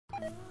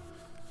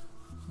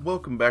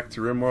Welcome back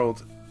to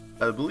RimWorld.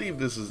 I believe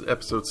this is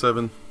episode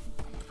 7,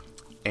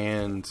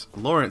 and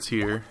Lawrence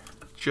here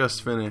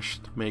just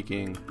finished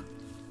making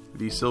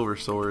the silver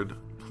sword.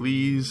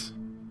 Please.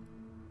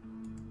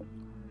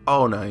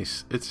 Oh,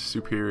 nice. It's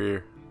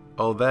superior.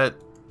 Oh, that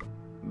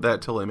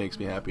totally makes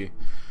me happy.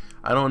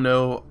 I don't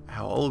know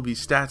how all of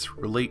these stats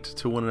relate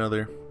to one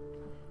another.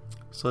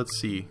 So let's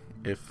see.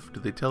 Do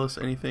they tell us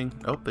anything?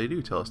 Oh, they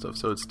do tell us stuff.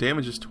 So its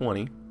damage is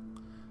 20.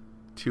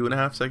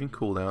 2.5 second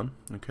cooldown.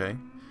 Okay.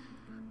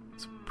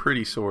 It's a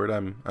pretty sword.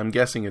 I'm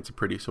guessing it's a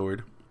pretty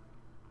sword.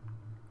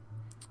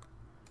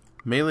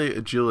 Melee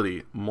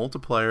agility.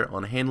 Multiplier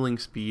on handling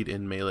speed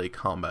in melee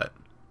combat.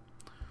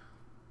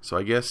 So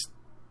I guess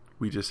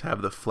we just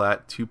have the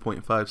flat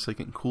 2.5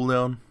 second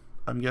cooldown,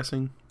 I'm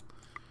guessing.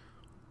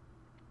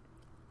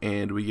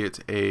 And we get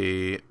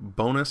a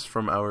bonus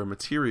from our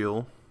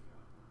material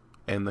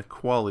and the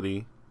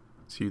quality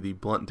to the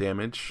blunt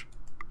damage.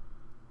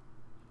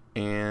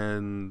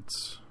 And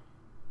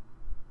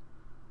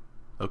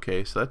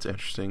okay, so that's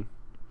interesting.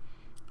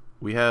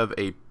 We have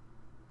a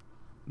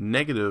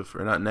negative,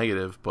 or not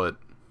negative, but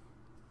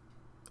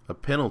a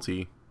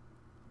penalty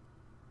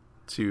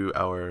to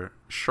our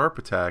sharp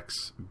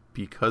attacks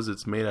because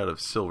it's made out of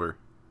silver,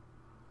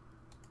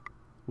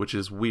 which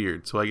is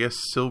weird. So I guess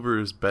silver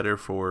is better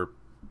for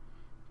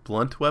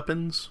blunt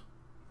weapons,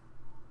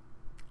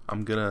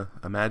 I'm gonna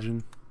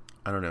imagine.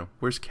 I don't know.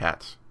 Where's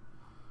Cat?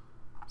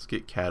 Let's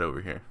get Cat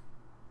over here.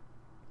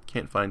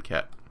 Can't find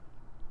Cat.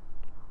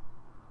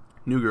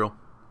 New girl.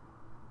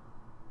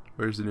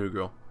 Where's the new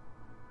girl?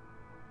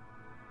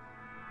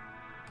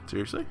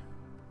 Seriously?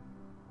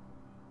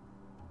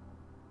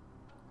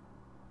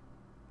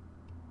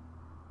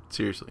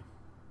 Seriously.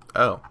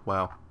 Oh,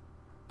 wow.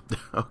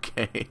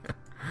 Okay.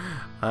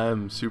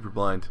 I'm super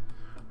blind.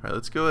 Alright,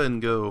 let's go ahead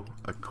and go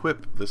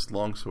equip this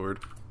longsword.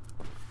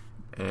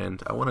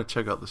 And I want to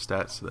check out the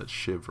stats to that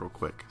shiv real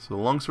quick. So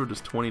the longsword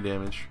does 20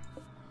 damage.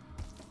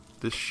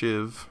 This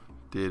shiv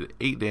did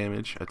 8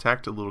 damage.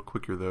 Attacked a little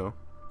quicker though.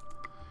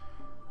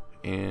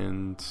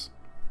 And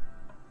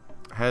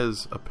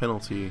has a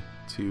penalty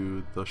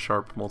to the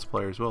sharp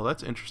multiplier as well.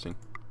 That's interesting.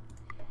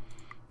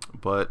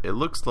 But it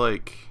looks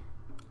like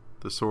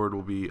the sword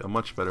will be a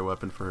much better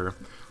weapon for her.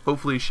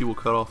 Hopefully she will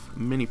cut off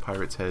many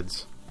pirates'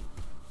 heads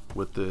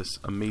with this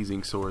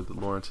amazing sword that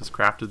Lawrence has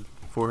crafted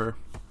for her.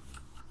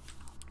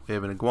 We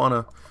have an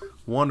iguana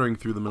wandering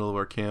through the middle of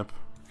our camp.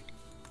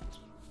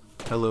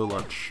 Hello,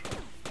 lunch.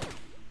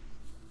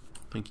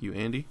 Thank you,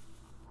 Andy.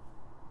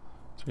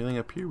 Is there anything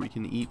up here we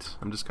can eat?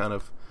 I'm just kind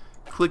of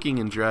clicking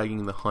and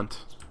dragging the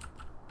hunt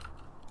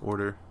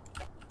order.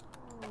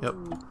 Yep,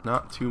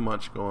 not too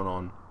much going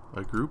on.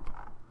 A group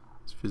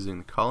is visiting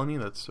the colony.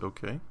 That's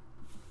okay.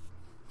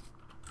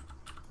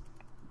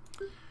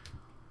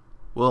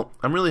 Well,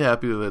 I'm really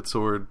happy that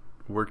sword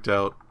worked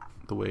out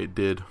the way it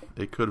did.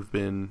 It could have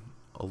been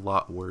a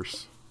lot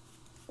worse.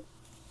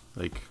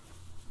 Like,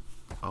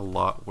 a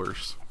lot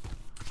worse.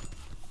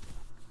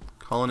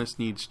 Colonist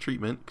needs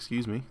treatment.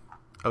 Excuse me.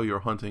 Oh, you're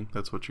hunting.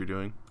 That's what you're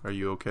doing. Are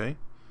you okay?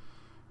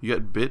 You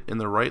got bit in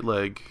the right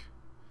leg.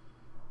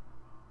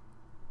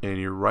 And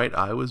your right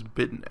eye was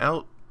bitten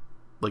out.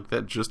 Like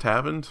that just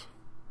happened?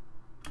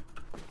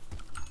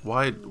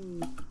 Why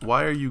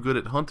are you good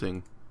at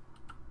hunting?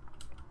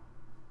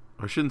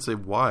 I shouldn't say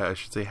why, I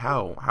should say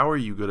how. How are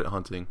you good at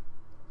hunting?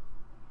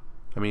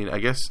 I mean, I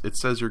guess it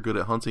says you're good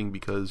at hunting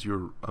because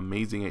you're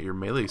amazing at your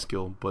melee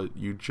skill, but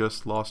you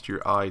just lost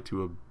your eye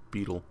to a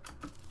beetle.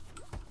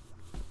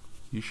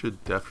 You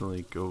should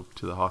definitely go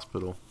to the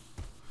hospital.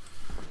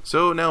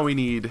 So now we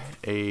need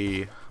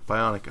a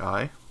bionic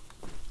eye.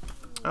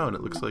 Oh, and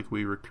it looks like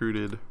we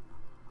recruited,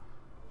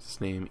 what's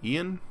his name,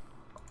 Ian?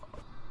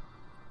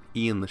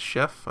 Ian the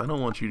chef. I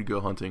don't want you to go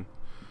hunting.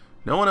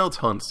 No one else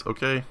hunts,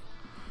 okay?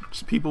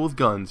 Just people with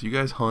guns. You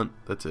guys hunt,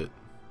 that's it.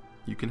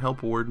 You can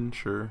help warden,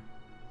 sure.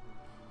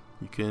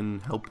 You can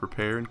help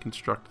repair and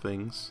construct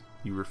things.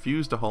 You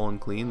refuse to haul and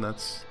clean,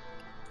 that's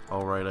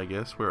alright, I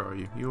guess. Where are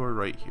you? You are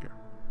right here.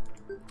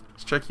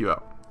 Let's check you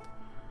out.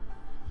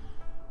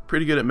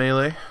 Pretty good at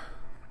melee.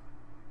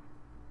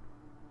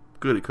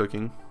 Good at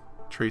cooking.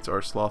 Traits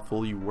are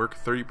slothful. You work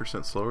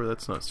 30% slower.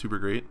 That's not super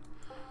great.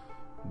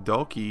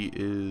 Dalkey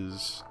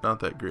is not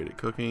that great at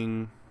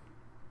cooking,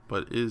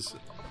 but is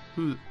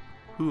who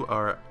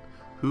are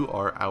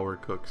our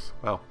cooks?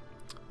 Wow,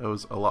 that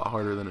was a lot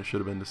harder than it should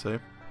have been to say.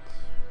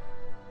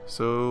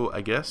 So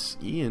I guess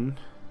Ian,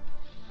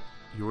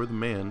 you're the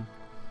man.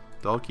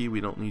 Dalkey,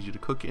 we don't need you to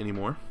cook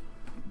anymore.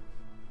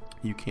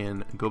 You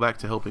can go back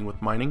to helping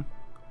with mining.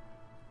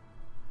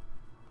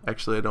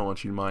 Actually, I don't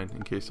want you to mine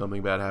in case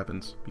something bad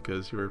happens,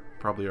 because you're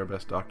probably our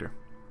best doctor.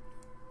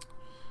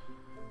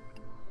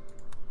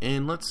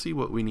 And let's see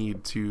what we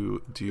need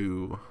to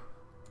do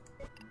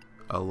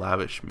a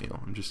lavish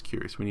meal. I'm just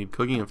curious. We need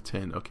cooking of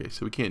 10. Okay,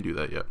 so we can't do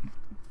that yet.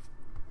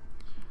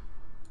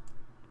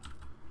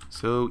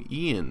 So,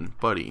 Ian,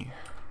 buddy,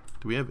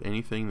 do we have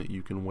anything that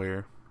you can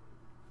wear?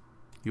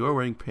 You are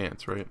wearing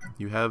pants, right?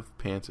 You have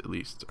pants at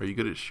least. Are you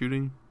good at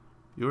shooting?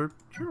 You're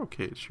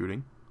okay at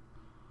shooting.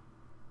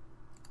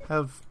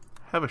 Have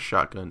a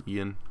shotgun,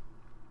 Ian.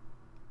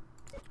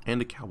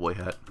 And a cowboy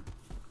hat.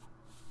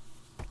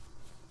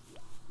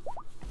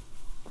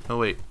 Oh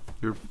wait,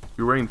 you're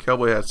wearing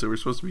cowboy hats that we're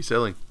supposed to be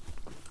selling.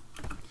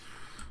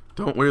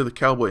 Don't wear the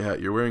cowboy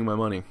hat, you're wearing my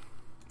money.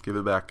 Give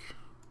it back.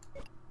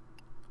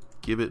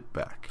 Give it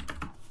back.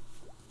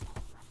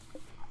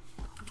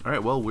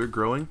 Alright, well, we're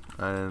growing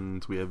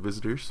and we have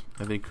visitors.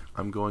 I think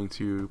I'm going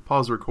to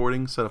pause the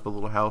recording, set up a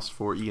little house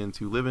for Ian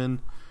to live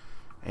in,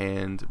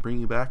 and bring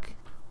you back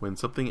when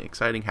something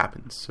exciting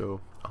happens.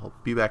 So I'll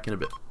be back in a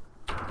bit.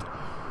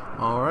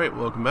 Alright,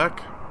 welcome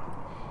back.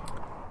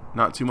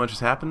 Not too much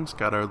has happened.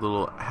 Got our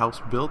little house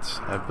built.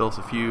 I've built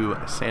a few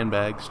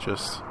sandbags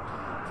just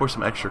for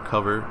some extra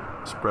cover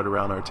spread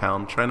around our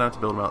town. Try not to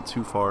build them out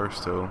too far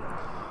so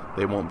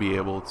they won't be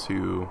able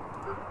to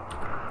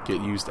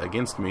get used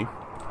against me.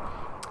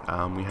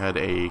 We had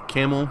a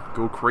camel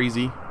go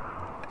crazy,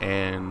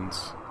 and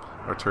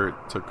our turret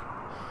took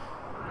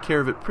care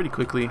of it pretty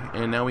quickly,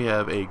 and now we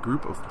have a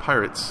group of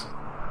pirates,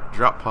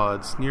 drop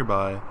pods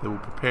nearby that will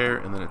prepare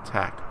and then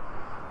attack.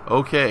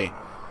 Okay.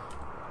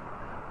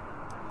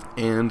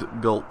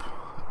 And gulp.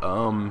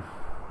 So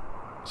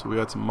we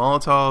got some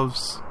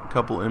Molotovs, a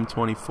couple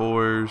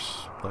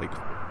M24s, like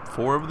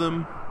 4 of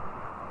them,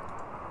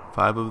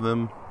 5 of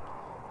them.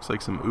 Looks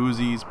like some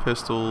Uzis,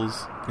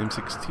 pistols,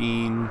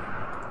 M16,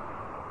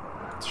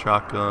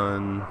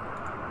 shotgun.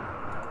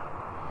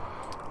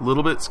 A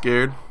little bit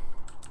scared,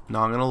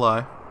 not gonna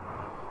lie.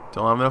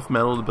 Don't have enough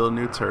metal to build a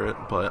new turret,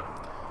 but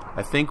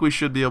I think we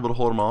should be able to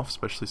hold them off,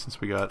 especially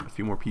since we got a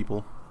few more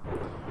people.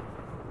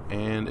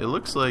 And it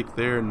looks like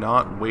they're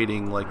not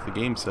waiting like the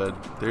game said.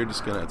 They're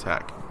just gonna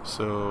attack.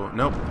 So,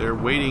 nope, they're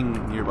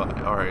waiting nearby.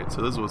 Alright,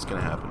 so this is what's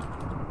gonna happen.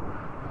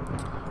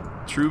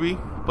 Truby,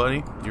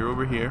 buddy, you're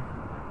over here.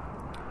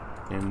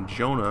 And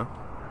Jonah,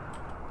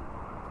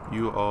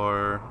 you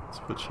are, let's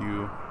put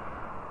you,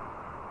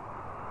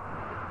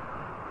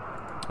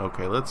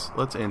 okay,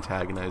 let's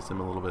antagonize them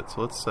a little bit.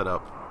 So let's set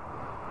up.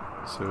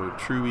 So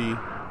Truby,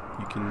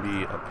 you can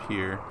be up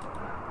here,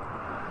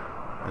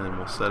 and then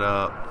we'll set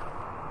up.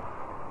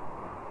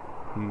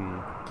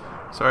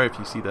 Sorry if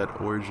you see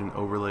that origin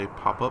overlay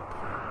pop up.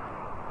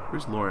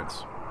 Where's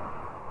Lawrence?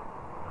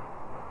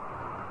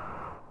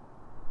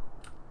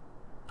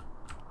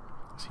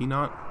 Is he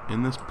not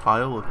in this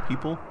pile of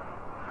people?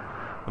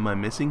 Am I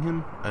missing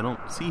him? I don't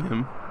see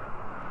him.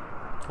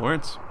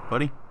 Lawrence,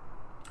 buddy,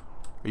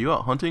 are you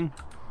out hunting?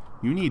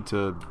 You need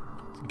to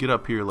get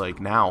up here like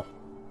now.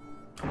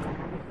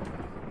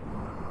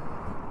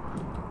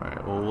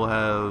 Alright, well, we'll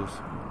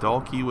have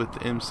Dalkey with the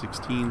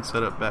M16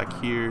 set up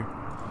back here.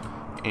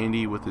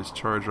 Andy with his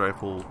charge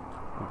rifle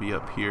will be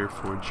up here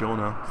for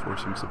Jonah for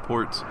some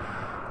supports.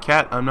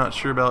 Cat, I'm not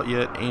sure about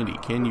yet. Andy,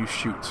 can you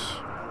shoot?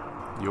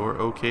 You're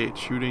okay at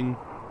shooting.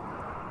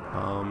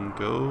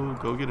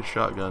 Go get a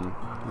shotgun.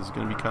 This is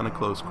gonna be kind of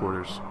close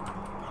quarters.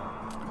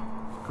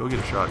 Go get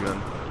a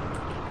shotgun.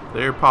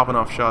 They're popping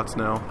off shots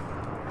now.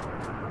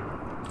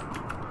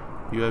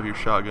 You have your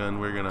shotgun.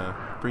 We're gonna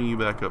bring you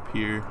back up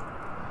here.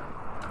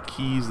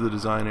 Keys, the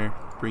designer,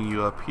 bring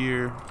you up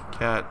here.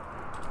 Cat,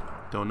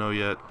 don't know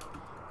yet.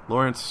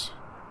 Lawrence,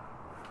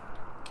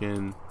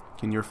 can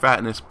your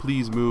fatness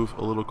please move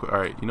a little quick?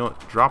 Alright, you know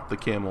what? Drop the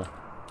camel.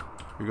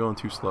 You're going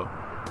too slow.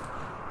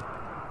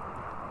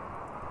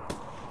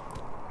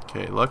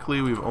 Okay,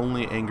 luckily we've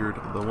only angered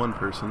the one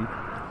person.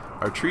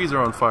 Our trees are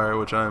on fire,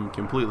 which I'm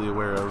completely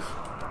aware of.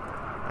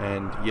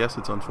 And yes,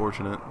 it's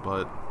unfortunate,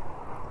 but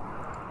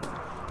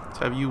let's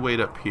have you wait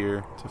up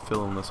here to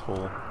fill in this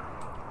hole.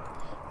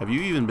 Have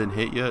you even been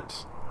hit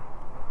yet?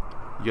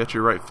 You got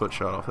your right foot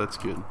shot off. That's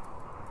good.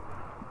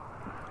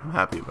 I'm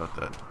happy about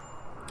that.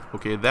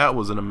 Okay, that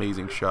was an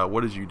amazing shot.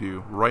 What did you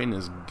do? Right in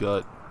his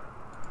gut.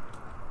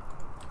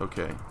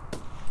 Okay.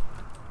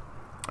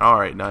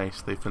 Alright,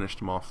 nice. They finished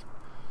him off.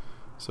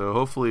 So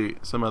hopefully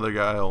some other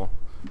guy will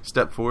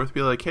step forth,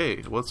 be like,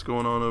 hey, what's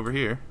going on over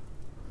here?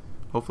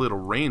 Hopefully it'll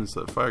rain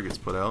so that fire gets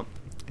put out.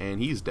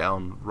 And he's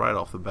down right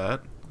off the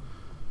bat.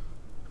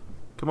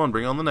 Come on,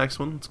 bring on the next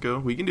one. Let's go.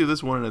 We can do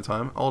this one at a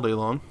time, all day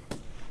long.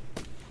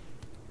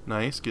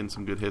 Nice, getting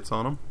some good hits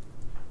on him.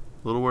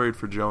 A little worried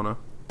for Jonah.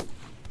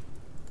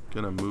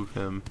 Gonna move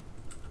him.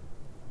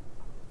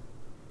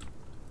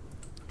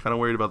 Kinda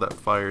worried about that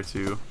fire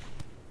too.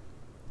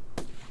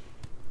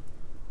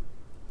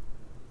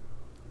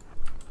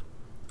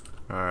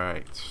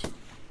 Alright.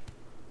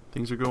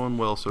 Things are going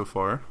well so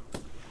far.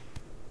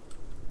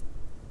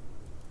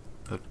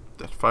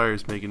 That fire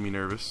is making me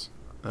nervous.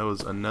 That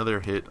was another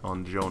hit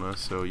on Jonah,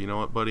 so you know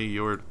what, buddy?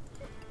 You're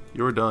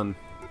done.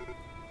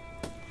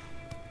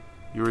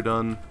 You're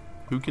done.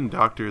 Who can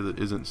doctor that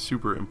isn't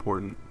super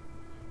important?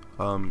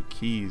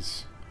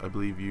 Keys, I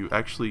believe you.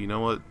 Actually, you know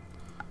what?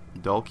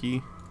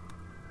 Dalkey.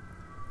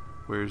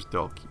 Where's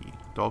Dalkey?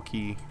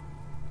 Dalkey.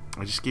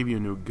 I just gave you a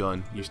new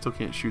gun. You still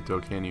can't shoot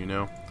though, can you?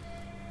 No?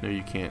 No,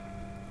 you can't.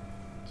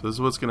 So this is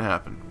what's gonna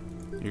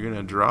happen. You're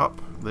gonna drop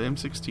the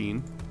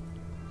M16.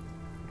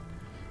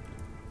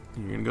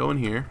 You're gonna go in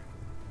here.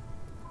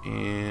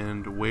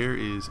 And where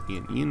is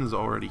Ian? Ian is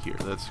already here.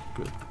 That's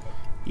good.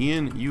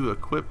 Ian, you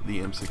equip the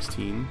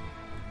M16.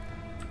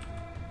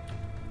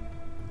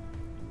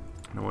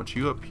 And I want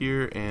you up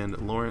here and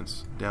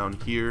Lawrence down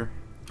here.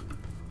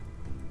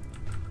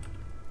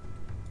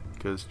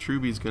 Because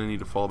Truby's going to need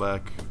to fall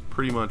back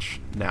pretty much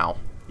now.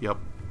 Yep.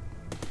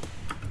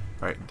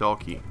 Alright,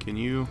 Dalkey, can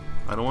you...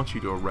 I don't want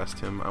you to arrest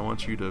him. I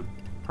want you to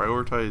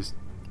prioritize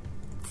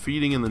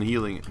feeding and then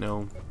healing.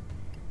 No.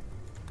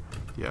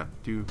 Yeah,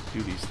 do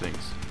these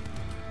things.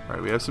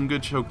 Alright, we have some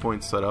good choke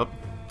points set up.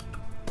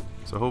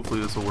 So hopefully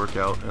this will work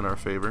out in our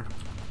favor.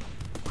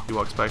 He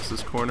walks back to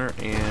this corner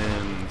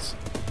and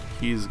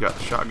he's got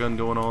the shotgun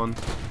going on.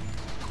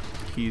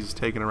 He's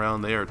taking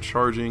around. They are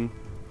charging.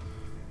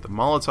 The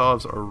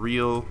Molotovs are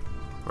real.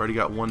 Already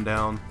got one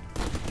down.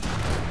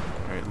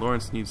 Alright,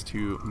 Lawrence needs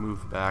to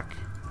move back.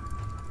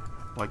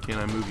 Why can't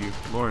I move you?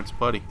 Lawrence,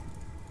 buddy.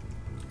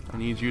 I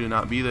need you to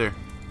not be there.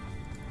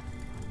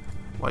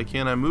 Why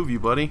can't I move you,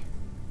 buddy?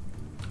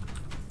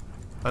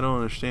 I don't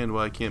understand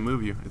why I can't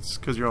move you. It's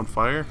because you're on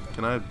fire?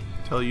 Can I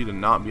tell you to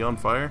not be on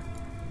fire?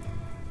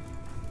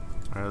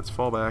 Alright, let's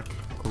fall back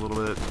a little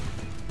bit.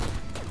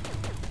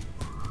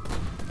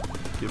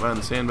 Get behind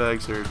the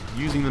sandbags. They're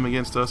using them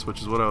against us,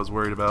 which is what I was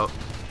worried about.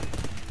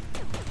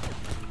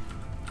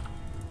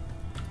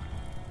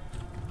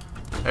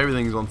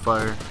 Everything's on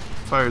fire.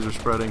 Fires are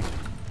spreading.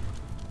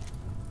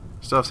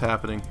 Stuff's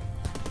happening.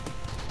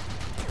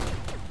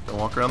 Don't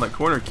walk around that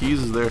corner.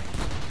 Keys is there.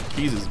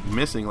 Keys is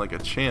missing like a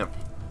champ.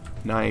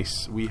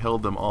 Nice. We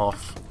held them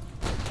off.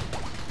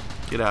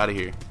 Get out of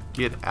here.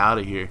 Get out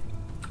of here.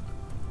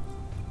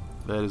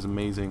 That is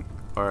amazing.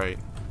 Alright.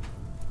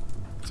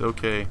 It's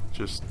okay.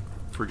 Just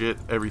forget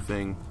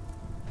everything.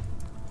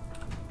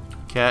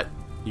 Cat,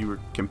 you were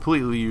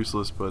completely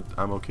useless, but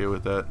I'm okay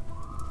with that.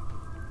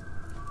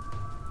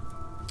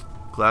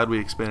 Glad we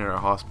expanded our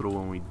hospital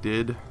when we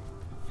did.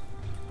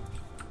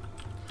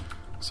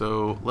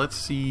 So let's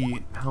see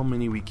how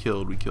many we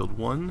killed. We killed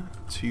 1,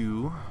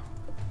 2,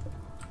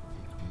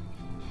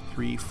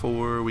 3,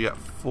 4. We got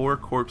 4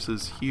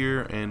 corpses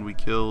here, and we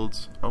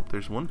killed... Oh,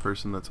 there's one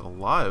person that's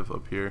alive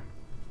up here.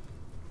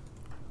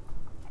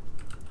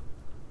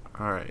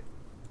 Alright.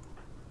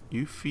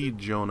 You feed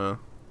Jonah,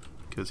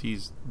 because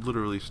he's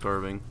literally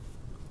starving.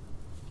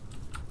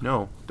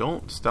 No,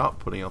 don't stop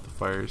putting out the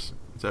fires.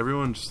 Is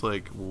everyone just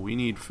like, well, we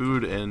need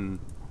food and...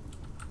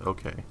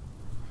 Okay.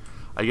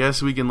 I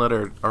guess we can let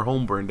our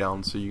home burn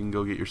down so you can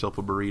go get yourself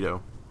a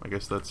burrito. I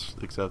guess that's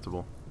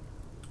acceptable.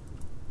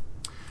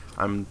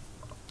 I'm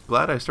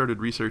glad I started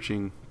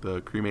researching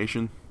the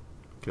cremation,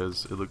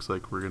 because it looks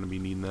like we're going to be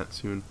needing that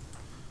soon.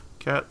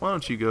 Cat, why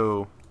don't you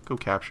go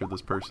capture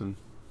this person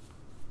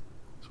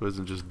so he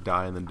doesn't just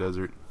die in the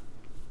desert.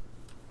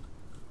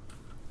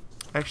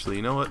 Actually,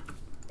 you know what?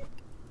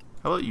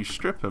 How about you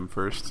strip him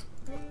first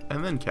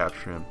and then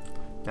capture him?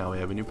 Now we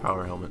have a new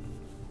power helmet,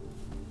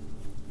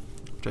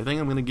 which I think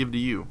I'm going to give to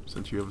you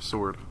since you have a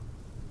sword.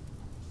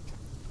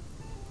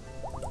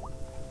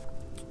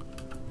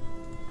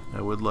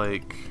 I would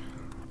like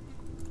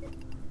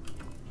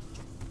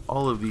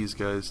all of these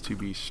guys to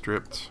be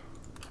stripped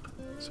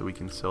so we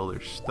can sell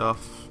their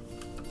stuff.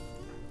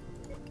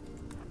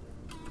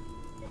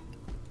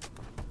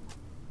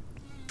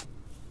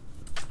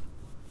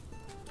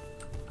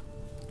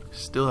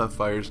 Still have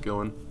fires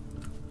going.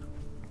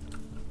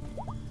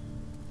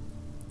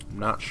 I'm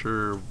not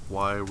sure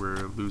why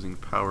we're losing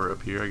power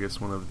up here. I guess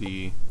one of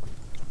the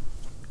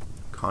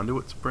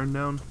conduits burned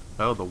down.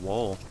 Oh, the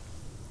wall.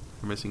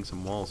 We're missing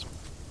some walls.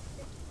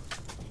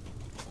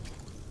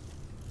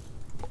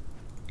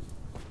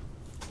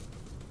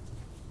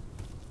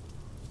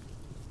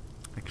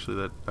 Actually,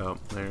 that... Oh,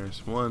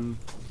 there's one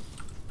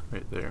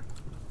right there.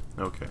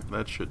 Okay,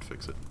 that should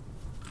fix it.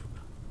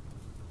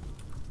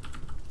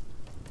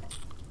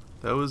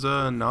 That was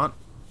not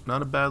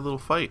a bad little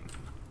fight.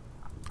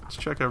 Let's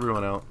check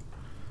everyone out.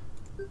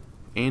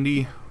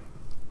 Andy,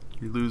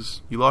 you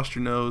lost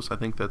your nose. I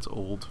think that's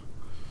old.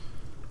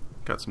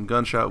 Got some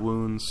gunshot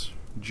wounds.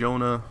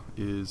 Jonah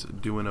is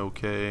doing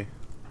okay.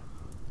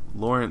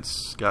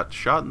 Lawrence got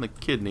shot in the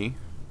kidney.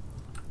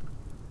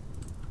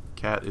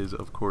 Cat is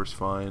of course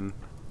fine.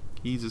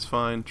 Keys is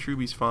fine.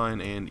 Truby's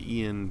fine, and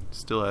Ian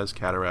still has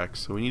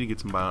cataracts, so we need to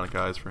get some bionic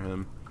eyes for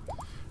him.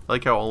 I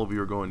like how all of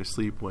you are going to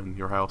sleep when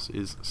your house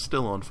is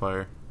still on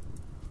fire.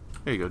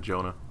 There you go,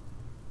 Jonah.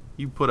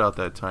 You put out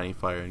that tiny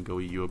fire and go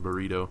eat you a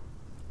burrito.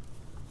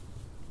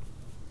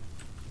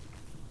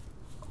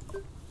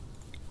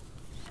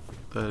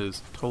 That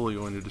is totally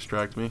going to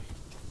distract me.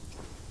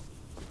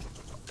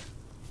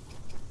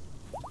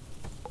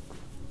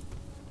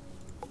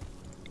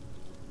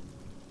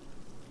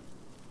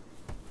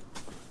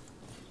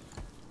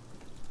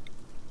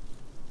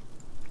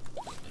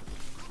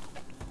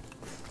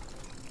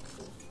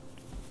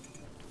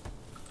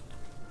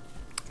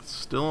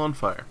 Still on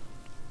fire.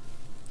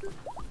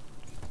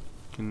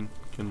 Can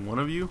one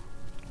of you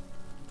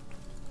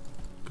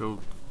go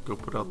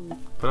put out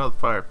the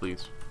fire,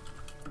 please?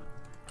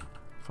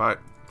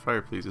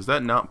 Fire, please. Is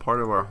that not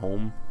part of our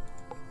home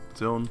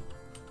zone?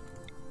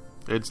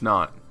 It's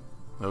not.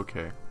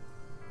 Okay.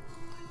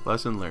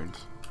 Lesson learned.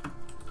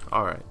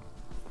 Alright.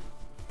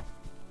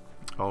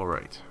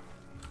 Alright.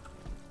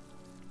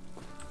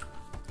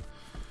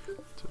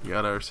 So we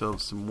got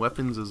ourselves some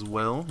weapons as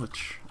well,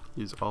 which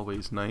is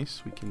always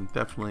nice. We can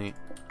definitely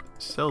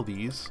sell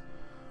these.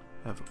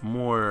 Have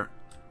more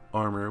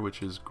armor,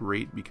 which is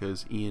great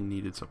because Ian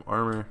needed some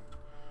armor.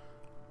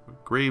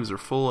 Graves are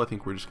full. I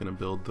think we're just gonna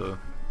build the...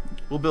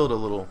 We'll build a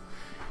little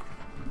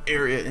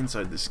area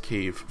inside this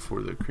cave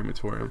for the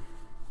crematorium.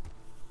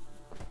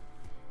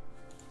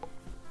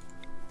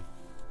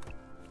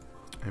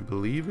 I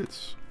believe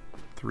it's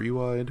 3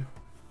 wide.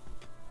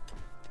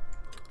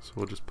 So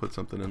we'll just put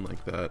something in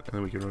like that, and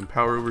then we can run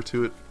power over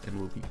to it, and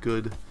we'll be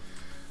good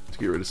to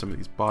get rid of some of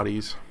these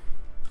bodies.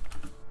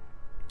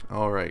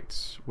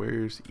 Alright,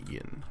 where's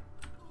Ian?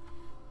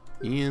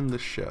 Ian the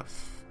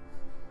chef.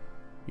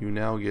 You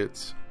now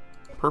get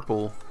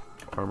purple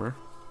armor.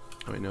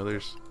 Oh wait, no,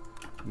 there's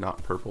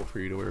not purple for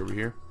you to wear over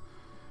here.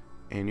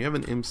 And you have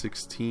an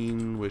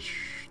M16,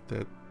 which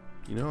that,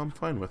 you know, I'm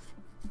fine with.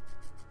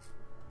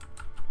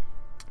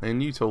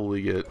 And you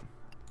totally get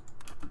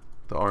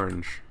the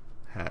orange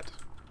hat.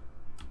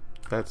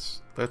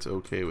 That's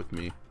okay with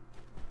me.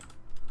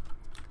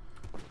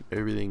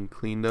 Everything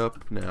cleaned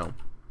up. Now,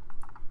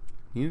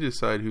 you need to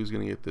decide who's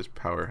going to get this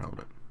power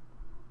helmet.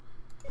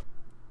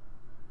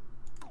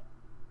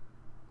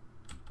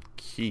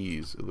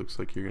 Keys. It looks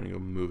like you're going to go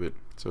move it.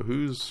 So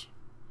who's...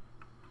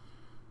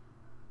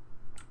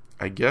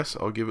 I guess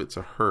I'll give it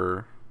to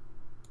her.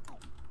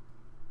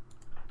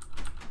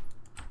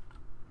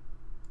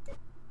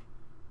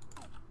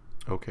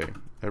 Okay,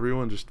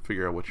 everyone just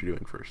figure out what you're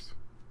doing first.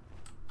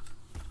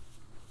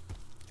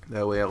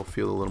 That way I'll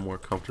feel a little more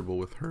comfortable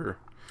with her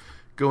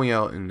going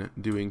out and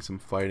doing some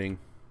fighting.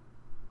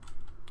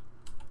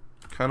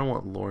 Kind of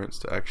want Lawrence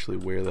to actually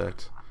wear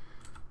that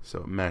so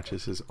it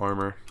matches his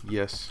armor.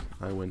 Yes,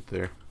 I went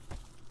there.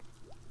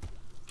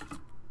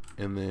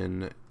 And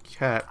then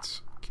Kat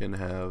can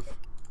have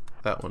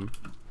that one.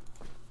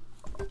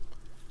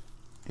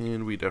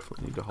 And we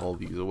definitely need to haul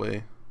these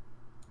away.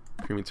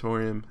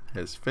 Crematorium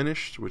has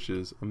finished, which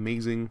is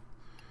amazing.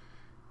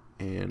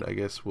 And I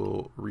guess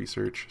we'll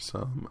research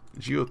some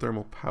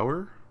geothermal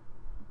power.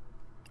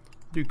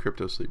 Do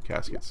crypto sleep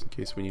caskets in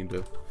case we need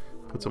to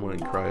put someone in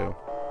cryo.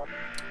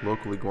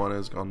 Local iguana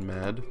has gone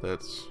mad.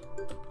 That's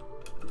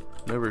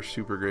never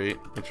super great.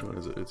 Which one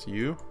is it? It's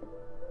you?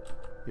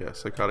 Yeah,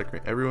 psychotic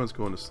rain. Everyone's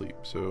going to sleep,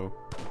 so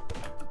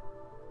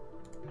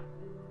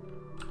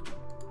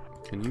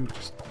can you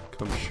just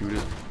come shoot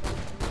it?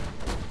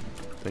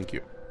 Thank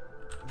you.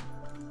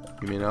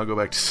 You may now go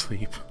back to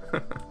sleep.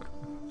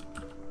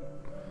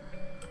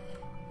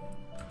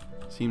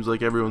 Seems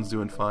like everyone's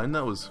doing fine.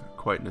 That was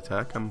quite an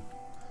attack. I'm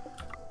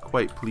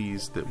quite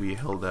pleased that we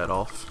held that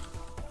off.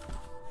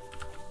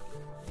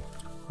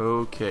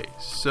 Okay,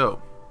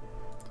 so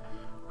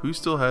who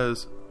still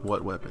has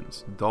what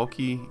weapons?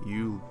 Dalkey,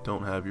 you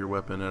don't have your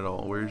weapon at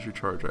all. Where's your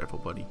charge rifle,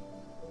 buddy?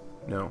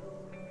 No,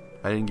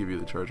 I didn't give you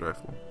the charge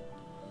rifle.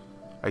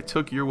 I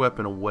took your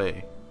weapon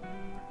away.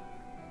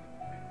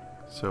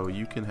 So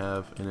you can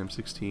have an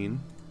M16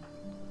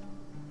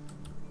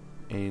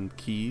 and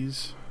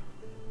keys.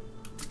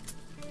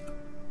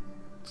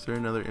 Is there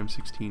another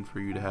M16 for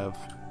you to have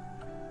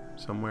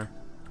somewhere?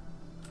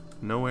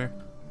 Nowhere?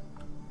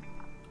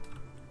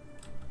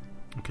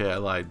 Okay, I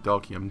lied.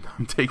 Dalkey,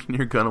 I'm taking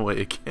your gun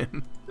away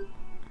again.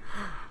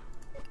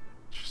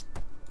 Just,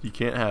 you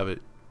can't have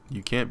it.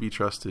 You can't be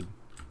trusted.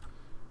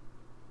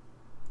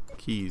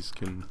 Keys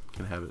can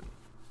have it.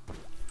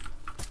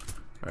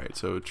 Alright,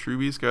 so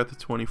Truby's got the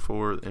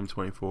 24, the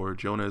M24.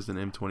 Jonah has an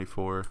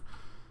M24.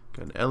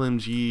 Got an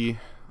LMG,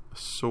 a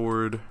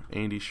sword.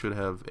 Andy should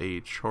have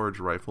a charge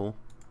rifle.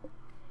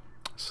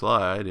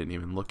 Sly, I didn't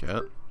even look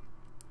at.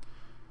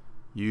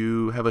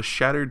 You have a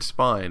shattered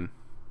spine.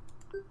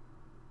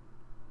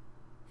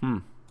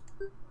 Are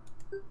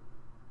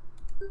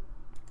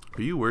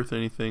you worth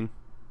anything?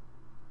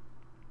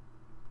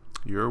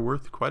 You're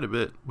worth quite a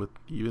bit,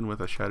 even with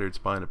a shattered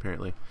spine,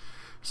 apparently.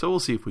 So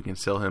we'll see if we can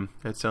sell him.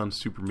 That sounds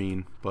super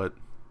mean, but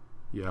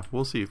yeah,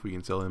 we'll see if we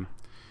can sell him.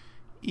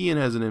 Ian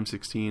has an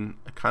M16.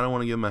 I kind of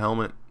want to give him a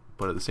helmet,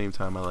 but at the same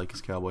time, I like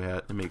his cowboy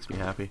hat. It makes me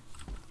happy.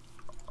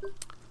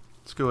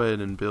 Let's go ahead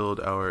and build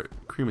our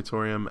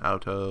crematorium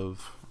out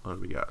of... What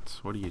do we got?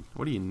 What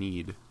do you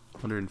need?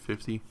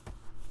 150?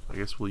 I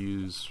guess we'll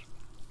use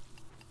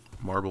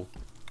marble.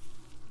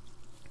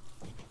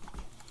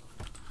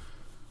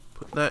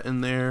 Put that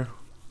in there.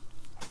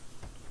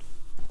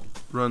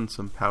 Run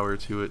some power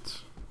to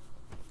it.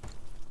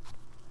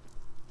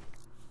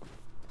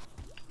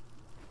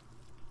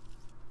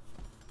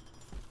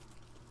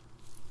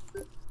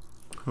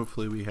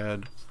 Hopefully we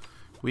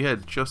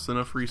had just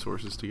enough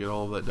resources to get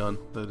all of that done.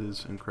 That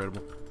is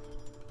incredible.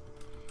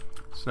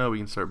 So now we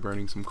can start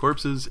burning some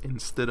corpses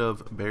instead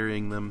of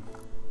burying them.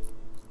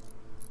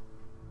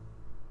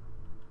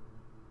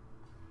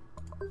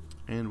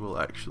 And we'll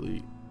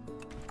actually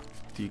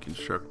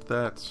deconstruct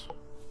that.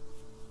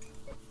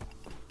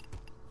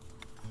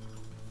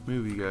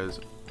 Move you guys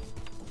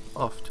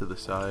off to the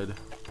side.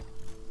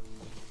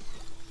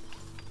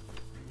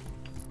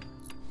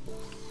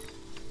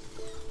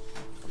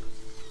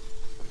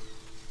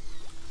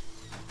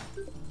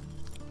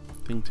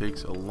 thing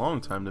takes a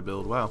long time to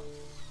build. Wow.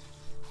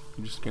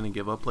 You just gonna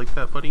give up like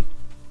that, buddy?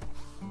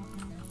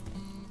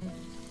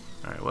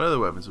 Alright, what other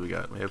weapons we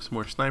got? We have some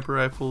more sniper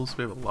rifles.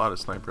 We have a lot of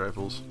sniper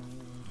rifles.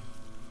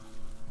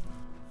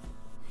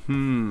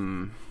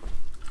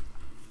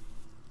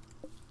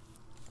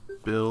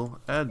 Bill,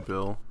 add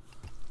Bill.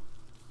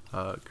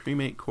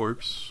 Cremate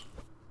corpse.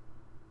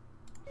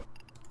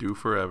 Do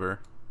forever.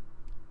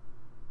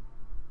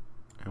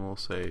 And we'll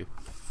say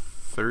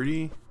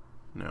 30.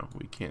 No,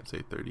 we can't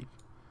say 30.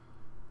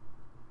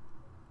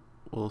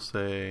 We'll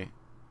say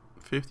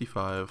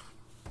 55.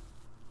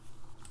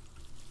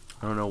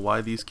 I don't know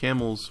why these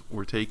camels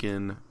were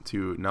taken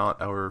to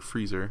not our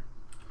freezer.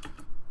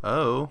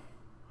 Oh,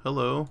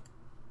 hello.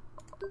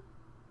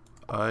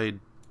 I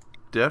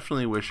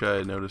definitely wish I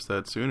had noticed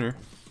that sooner.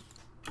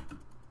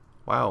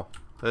 Wow,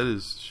 that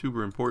is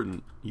super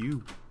important.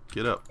 You,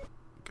 get up.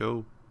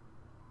 Go.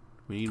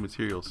 We need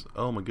materials.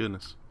 Oh my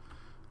goodness.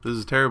 This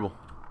is terrible.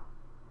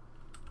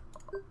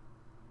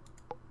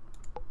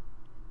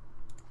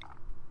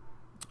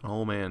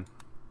 Oh man.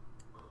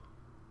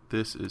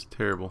 This is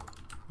terrible.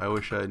 I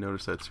wish I had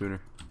noticed that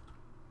sooner.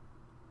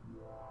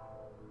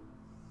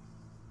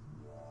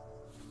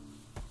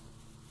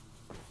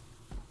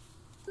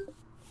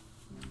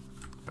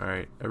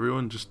 Alright,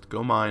 everyone just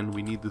go mine.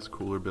 We need this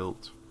cooler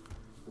built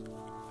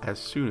as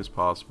soon as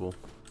possible.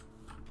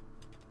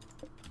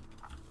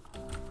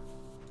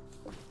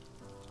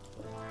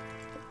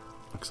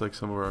 Looks like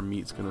some of our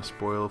meat's gonna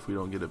spoil if we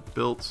don't get it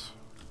built.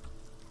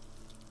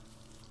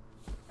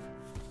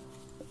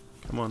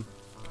 Come on,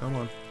 come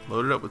on.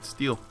 Load it up with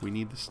steel. We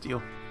need the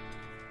steel.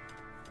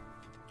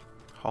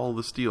 Haul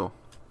the steel.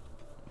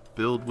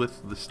 Build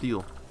with the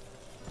steel.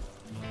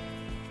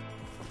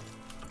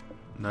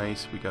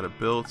 Nice, we got it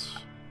built.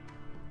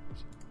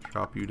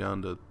 Drop you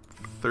down to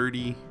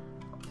 30.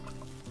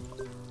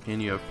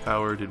 And you have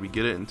power. Did we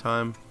get it in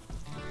time?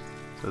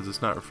 Says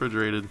it's not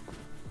refrigerated.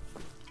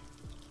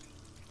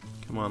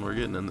 Come on, we're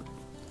getting in.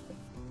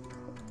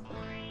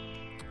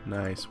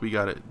 Nice, we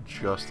got it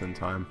just in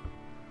time.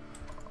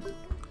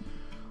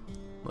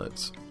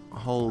 Let's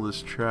haul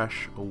this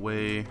trash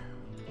away.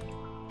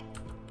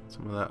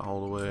 Some of that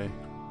hauled away.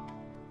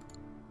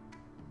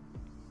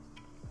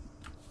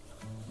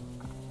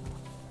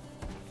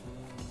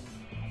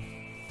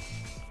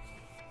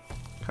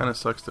 Kind of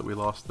sucks that we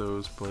lost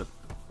those, but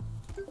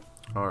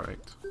alright.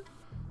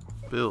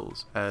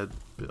 Bills, add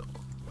bill.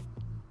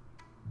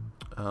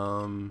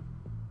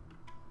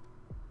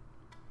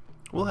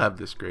 We'll have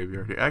this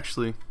graveyard here.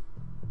 Actually,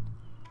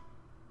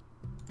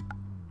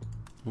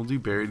 we'll do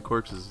buried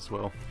corpses as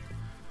well.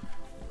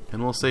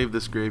 And we'll save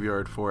this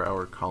graveyard for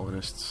our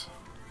colonists.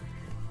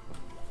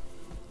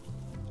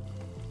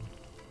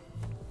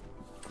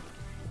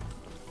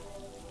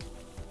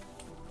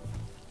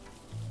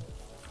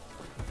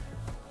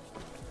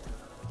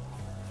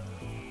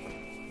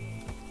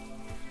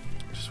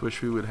 Just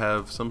wish we would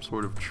have some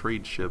sort of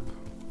trade ship.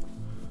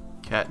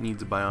 Cat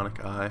needs a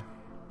bionic eye.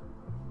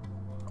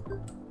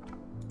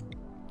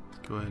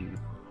 Let's go ahead and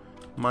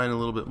mine a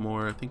little bit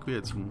more. I think we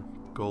had some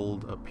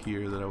gold up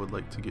here that I would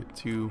like to get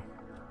to.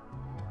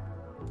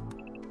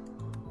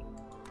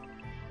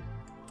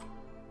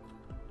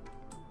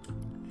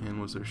 And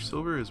was there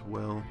silver as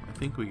well? I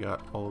think we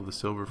got all of the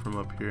silver from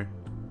up here.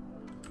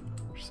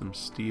 There's some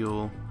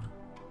steel.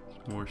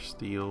 There's more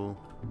steel.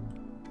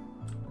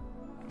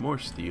 More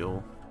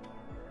steel.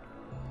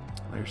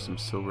 There's some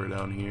silver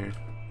down here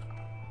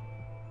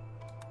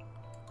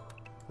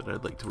that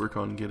I'd like to work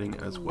on getting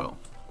as well.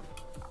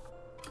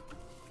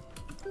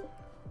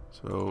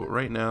 So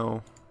right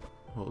now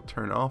we'll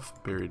turn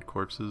off buried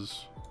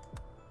corpses.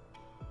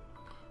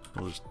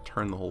 We'll just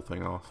turn the whole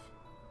thing off.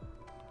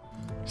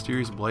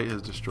 Mysterious blight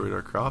has destroyed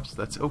our crops.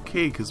 That's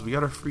okay because we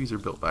got our freezer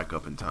built back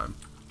up in time.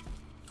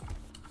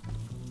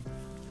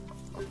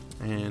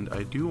 And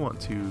I do want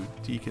to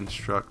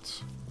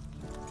deconstruct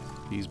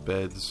these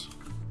beds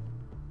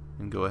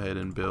and go ahead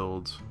and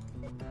build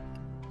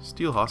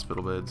steel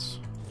hospital beds.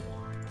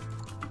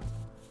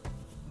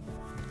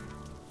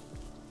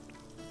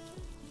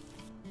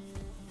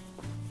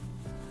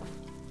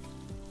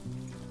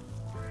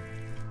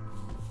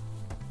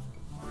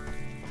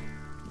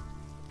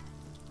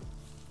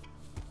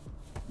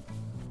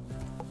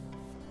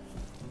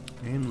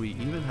 And we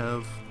even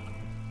have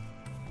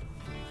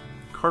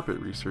carpet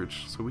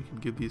research, so we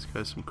could give these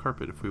guys some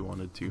carpet if we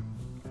wanted to.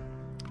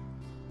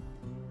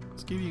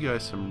 Let's give you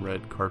guys some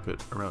red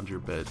carpet around your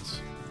beds.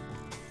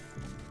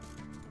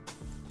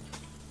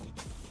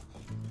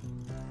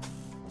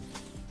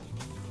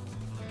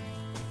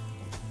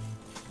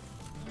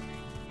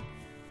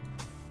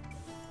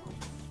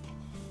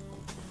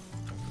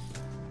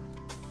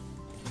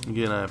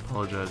 Again, I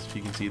apologize if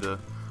you can see the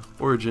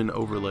origin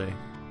overlay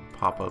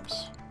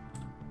pop-ups.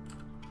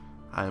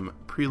 I'm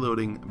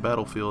preloading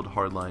Battlefield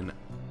Hardline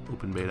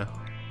Open Beta.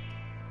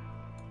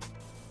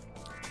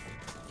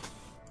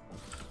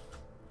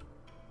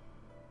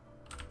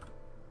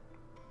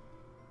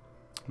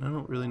 And I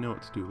don't really know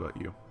what to do about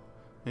you.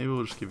 Maybe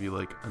we'll just give you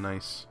like a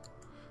nice,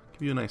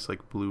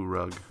 like blue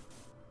rug.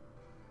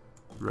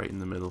 right in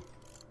the middle.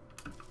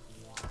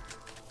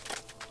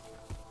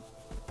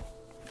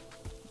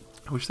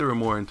 I wish there were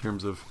more in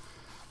terms of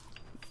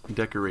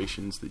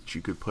decorations that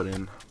you could put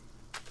in,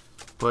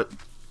 but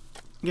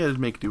you gotta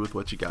make do with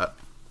what you got.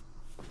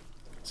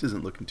 This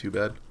isn't looking too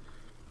bad.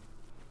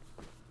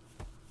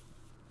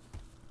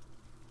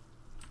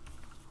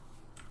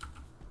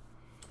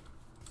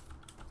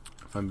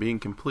 If I'm being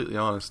completely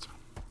honest,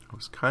 I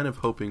was kind of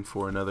hoping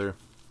for another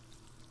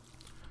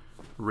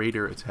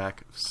raider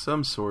attack of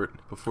some sort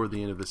before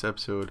the end of this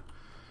episode,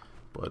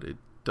 but it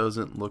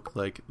doesn't look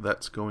like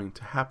that's going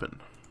to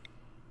happen.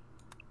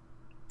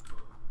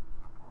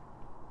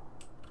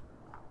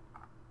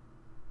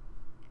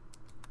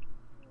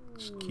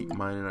 Just keep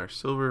mining our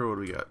silver. What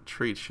do we got?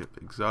 Trade ship,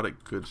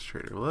 exotic goods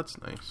trader. Well,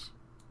 that's nice.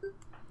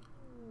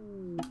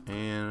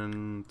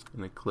 And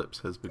an eclipse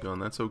has begun.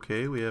 That's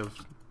okay. We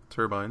have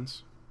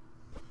turbines.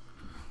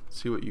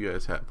 Let's see what you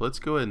guys have. Let's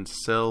go ahead and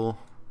sell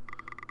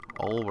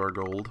all of our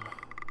gold.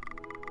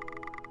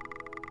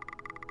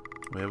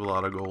 We have a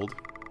lot of gold.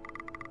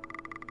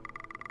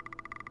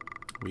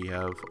 We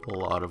have a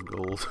lot of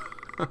gold.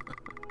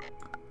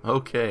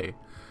 Okay.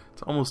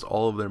 It's almost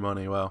all of their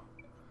money. Wow.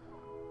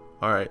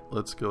 Alright,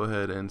 let's go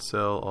ahead and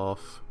sell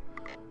off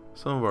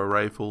some of our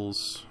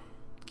rifles.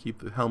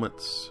 Keep the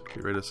helmets.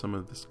 Get rid of some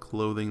of this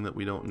clothing that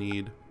we don't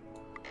need.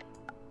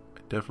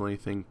 I definitely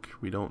think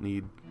we don't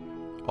need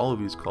all of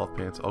these cloth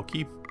pants. I'll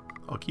keep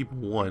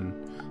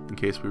one in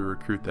case we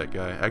recruit that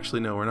guy. Actually,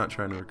 no, we're not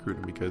trying to recruit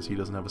him because he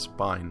doesn't have a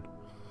spine.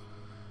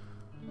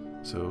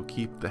 So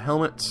keep the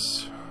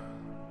helmets.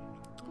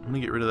 I'm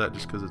gonna get rid of that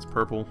just because it's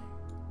purple.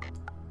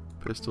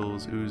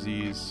 Pistols,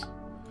 Uzis,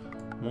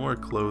 more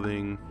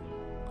clothing.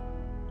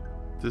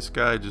 This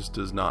guy just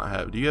does not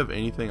have... Do you have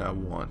anything I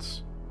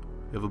want?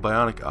 You have a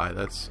bionic eye.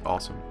 That's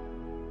awesome.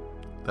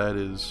 That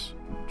is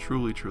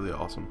truly, truly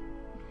awesome.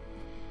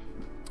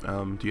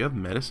 Do you have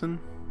medicine?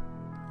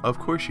 Of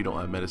course you don't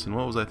have medicine.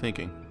 What was I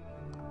thinking?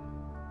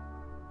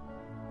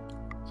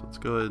 So let's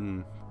go ahead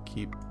and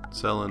keep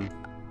selling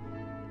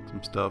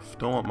some stuff.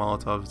 Don't want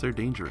Molotovs. They're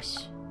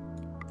dangerous.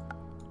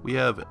 We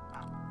have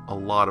a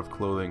lot of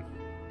clothing.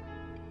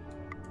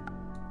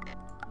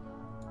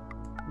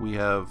 We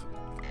have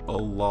a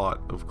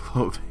lot of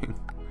clothing.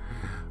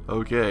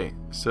 Okay,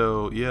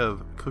 so you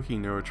have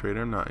cooking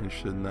neurotrader. I'm not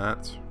interested in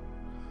that.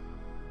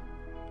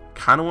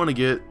 Kind of want to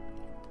get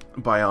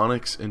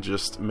bionics and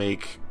just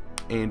make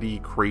Andy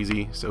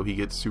crazy so he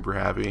gets super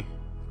happy.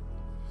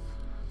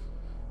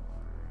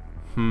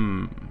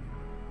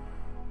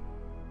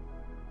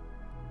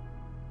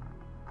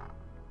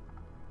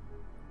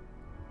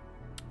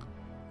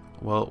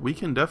 Well, we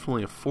can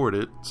definitely afford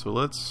it, so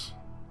let's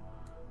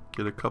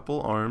get a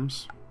couple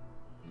arms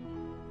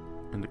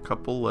and a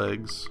couple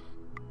legs.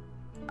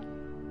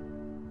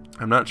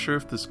 I'm not sure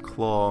if this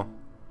claw...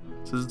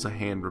 It says it's a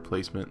hand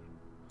replacement.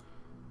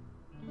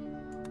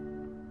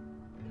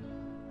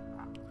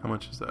 How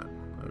much is that?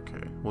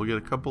 Okay, we'll get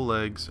a couple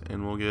legs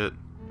and we'll get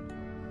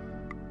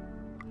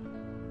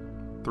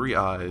 3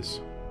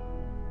 eyes.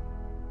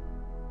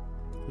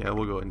 Yeah,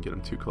 we'll go ahead and get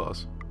him 2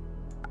 claws.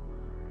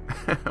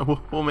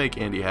 We'll make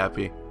Andy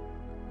happy.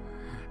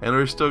 And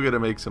we're still gonna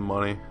make some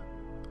money.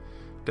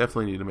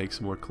 Definitely need to make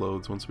some more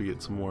clothes once we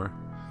get some more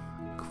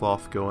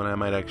cloth going. I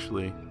might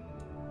actually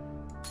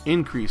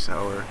increase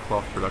our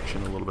cloth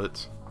production a little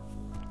bit.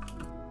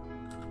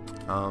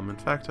 In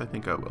fact, I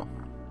think I will.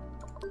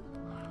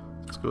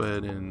 Let's go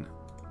ahead and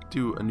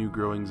do a new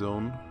growing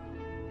zone.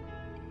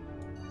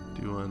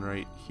 Do one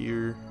right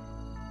here.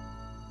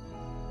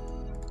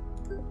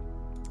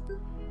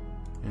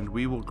 And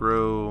we will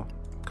grow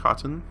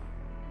cotton.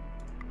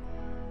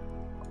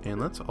 And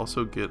let's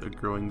also get a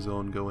growing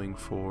zone going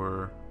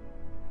for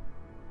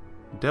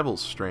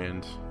Devil's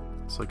Strand.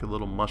 It's like a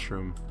little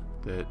mushroom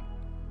that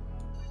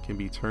can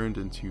be turned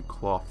into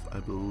cloth, I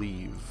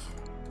believe.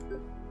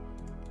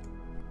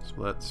 So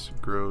let's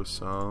grow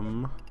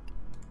some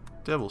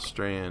Devil's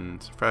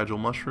Strand, fragile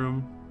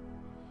mushroom,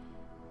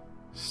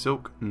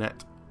 silk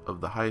net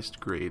of the highest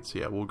grade. So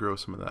yeah, we'll grow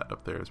some of that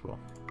up there as well.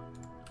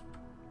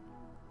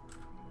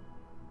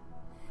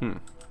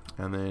 And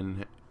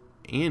then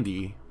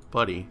Andy,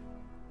 buddy,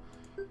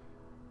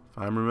 if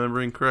I'm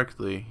remembering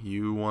correctly,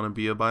 you want to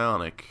be a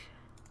bionic.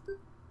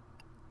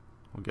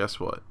 Well, guess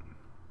what?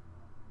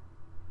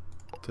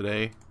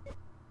 Today,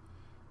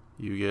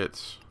 you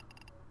get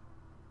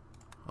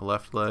a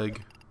left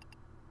leg,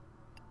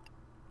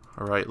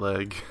 a right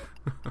leg,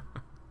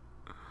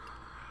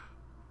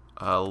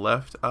 a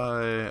left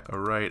eye, a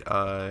right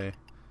eye,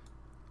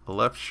 a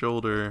left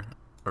shoulder,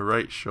 a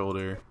right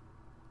shoulder,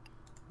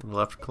 a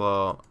left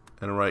claw,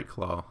 and a right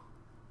claw.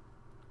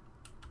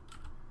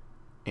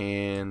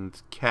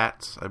 And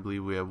cats, I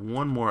believe we have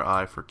one more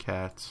eye for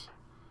cats.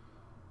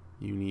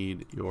 You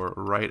need your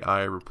right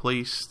eye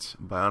replaced,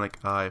 bionic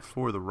eye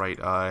for the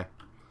right eye.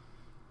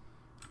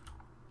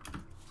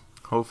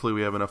 Hopefully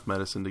we have enough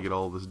medicine to get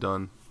all of this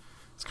done.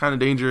 It's kind of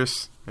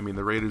dangerous. I mean,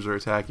 the raiders are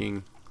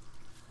attacking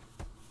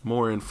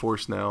more in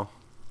force now.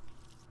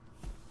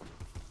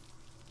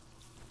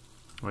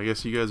 I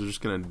guess you guys are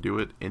just gonna do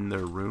it in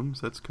their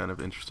rooms. That's kind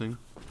of interesting.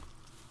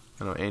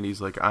 I know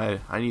Andy's like, I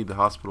need the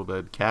hospital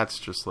bed. Cat's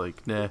just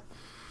like, nah,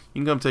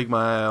 you can come take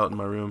my eye out in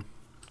my room.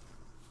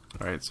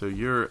 Alright, so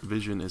your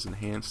vision is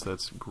enhanced.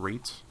 That's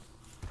great.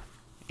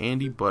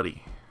 Andy,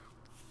 buddy.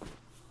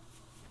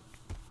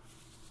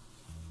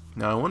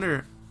 Now I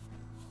wonder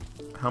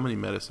how many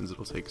medicines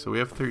it'll take. So we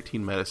have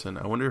 13 medicine.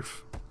 I wonder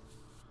if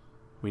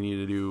we need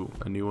to do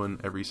a new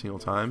one every single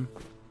time.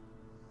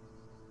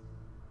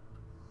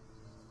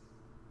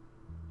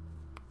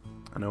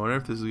 And I wonder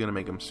if this is going to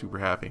make him super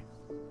happy.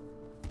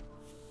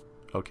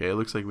 Okay, it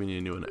looks like we need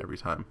a new one every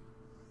time.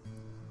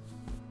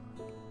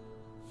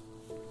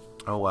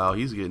 Oh wow,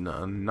 he's getting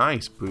a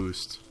nice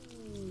boost.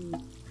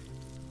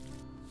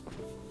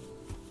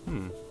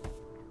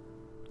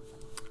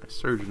 A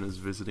surgeon is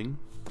visiting.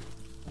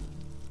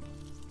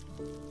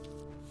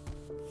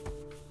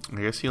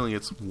 I guess he only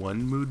gets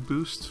one mood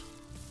boost.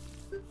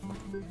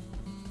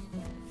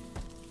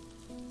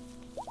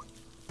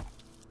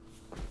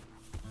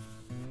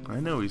 I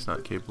know he's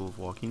not capable of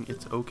walking.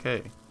 It's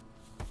okay.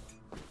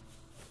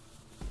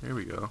 There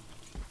we go.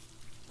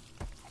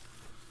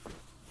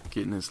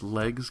 Getting his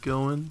legs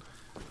going.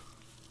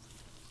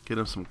 Get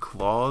him some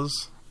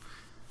claws.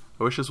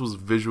 I wish this was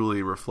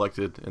visually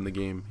reflected in the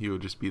game. He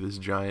would just be this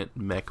giant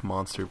mech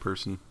monster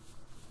person.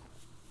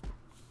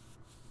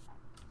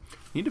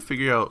 Need to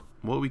figure out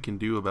what we can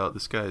do about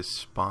this guy's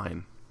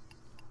spine.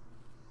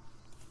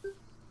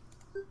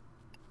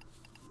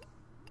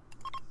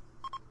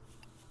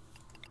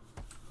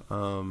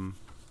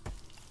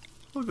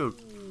 We'll go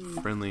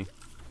friendly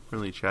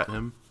chat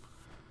him.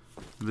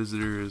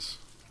 Visitors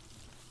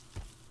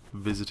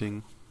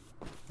visiting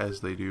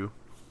as they do.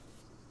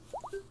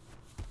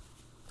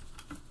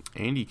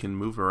 Andy can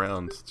move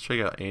around. Let's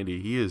check out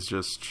Andy. He is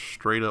just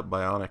straight up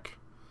bionic.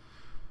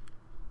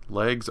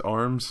 Legs,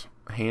 arms,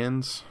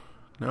 hands.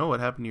 No, what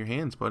happened to your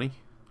hands, buddy?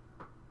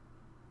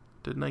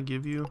 Didn't I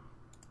give you?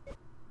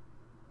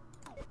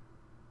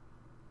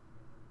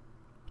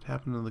 What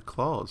happened to the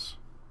claws?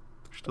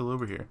 They're still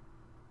over here.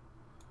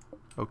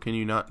 Oh, can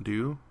you not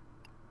do?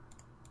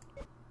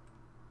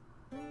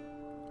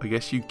 I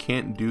guess you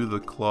can't do the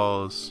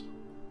claws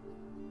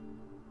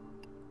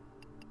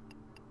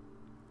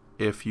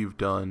if you've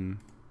done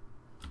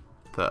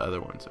the other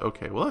ones.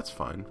 Okay, well that's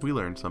fine. We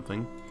learned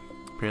something.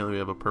 Apparently we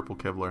have a purple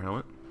Kevlar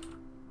helmet.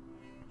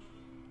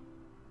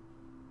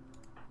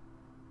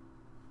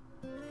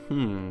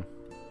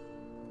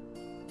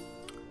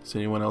 Does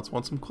anyone else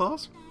want some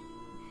claws?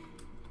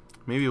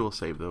 Maybe we'll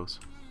save those.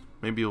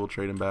 Maybe we'll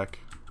trade them back.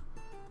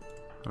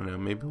 I don't know,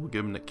 maybe we'll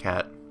give them to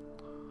Cat.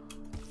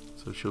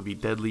 So she'll be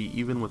deadly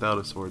even without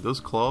a sword. Those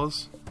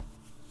claws,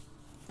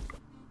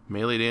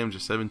 melee damage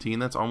is 17.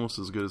 That's almost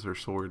as good as her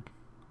sword,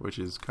 which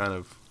is kind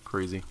of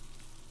crazy.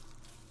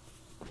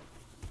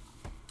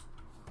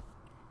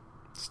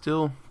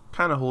 Still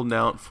kind of holding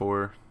out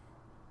for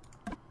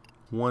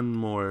one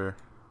more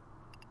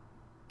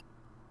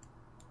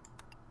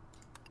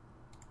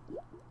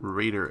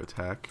Raider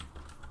attack.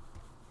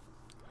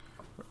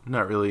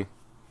 Not really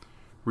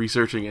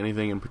researching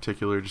anything in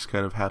particular, just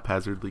kind of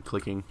haphazardly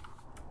clicking.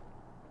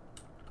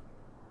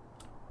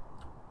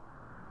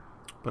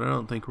 But I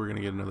don't think we're going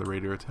to get another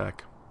Raider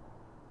attack.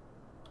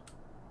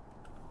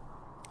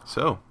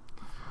 So,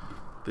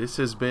 this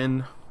has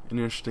been an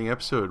interesting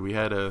episode. We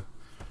had a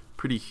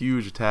pretty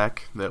huge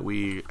attack that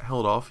we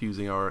held off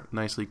using our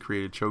nicely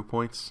created choke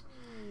points.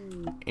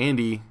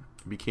 Andy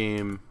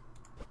became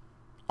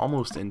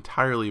almost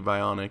entirely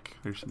bionic.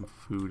 There's some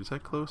food. Is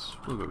that close?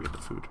 We'll go get the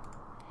food.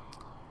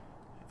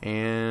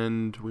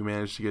 And we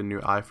managed to get a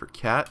new eye for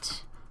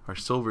Cat. Our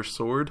silver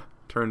sword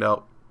turned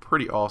out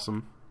pretty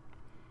awesome.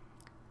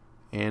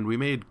 And we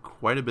made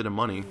quite a bit of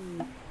money,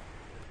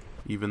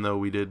 even though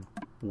we did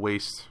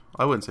waste.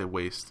 I wouldn't say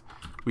waste.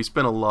 We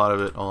spent a lot of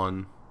it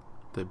on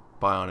the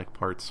bionic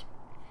parts.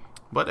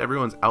 But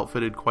everyone's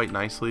outfitted quite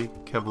nicely.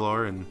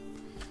 Kevlar and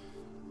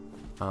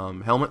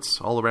helmets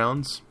all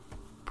around.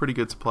 Pretty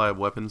good supply of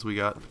weapons we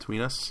got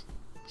between us.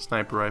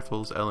 Sniper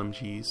rifles,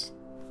 LMGs,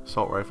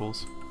 assault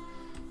rifles.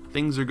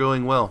 Things are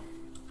going well.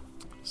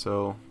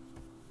 So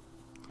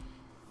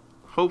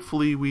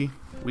hopefully we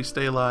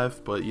stay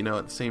alive, but you know,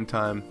 at the same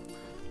time,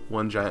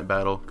 one giant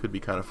battle could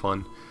be kind of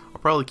fun. I'll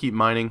probably keep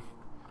mining,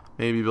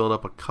 maybe build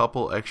up a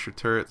couple extra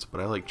turrets,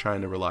 but I like trying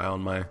to rely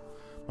on my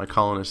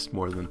colonists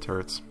more than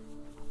turrets.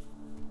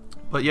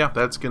 But yeah,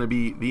 that's going to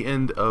be the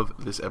end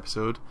of this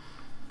episode.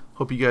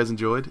 Hope you guys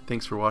enjoyed.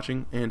 Thanks for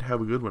watching, and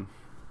have a good one.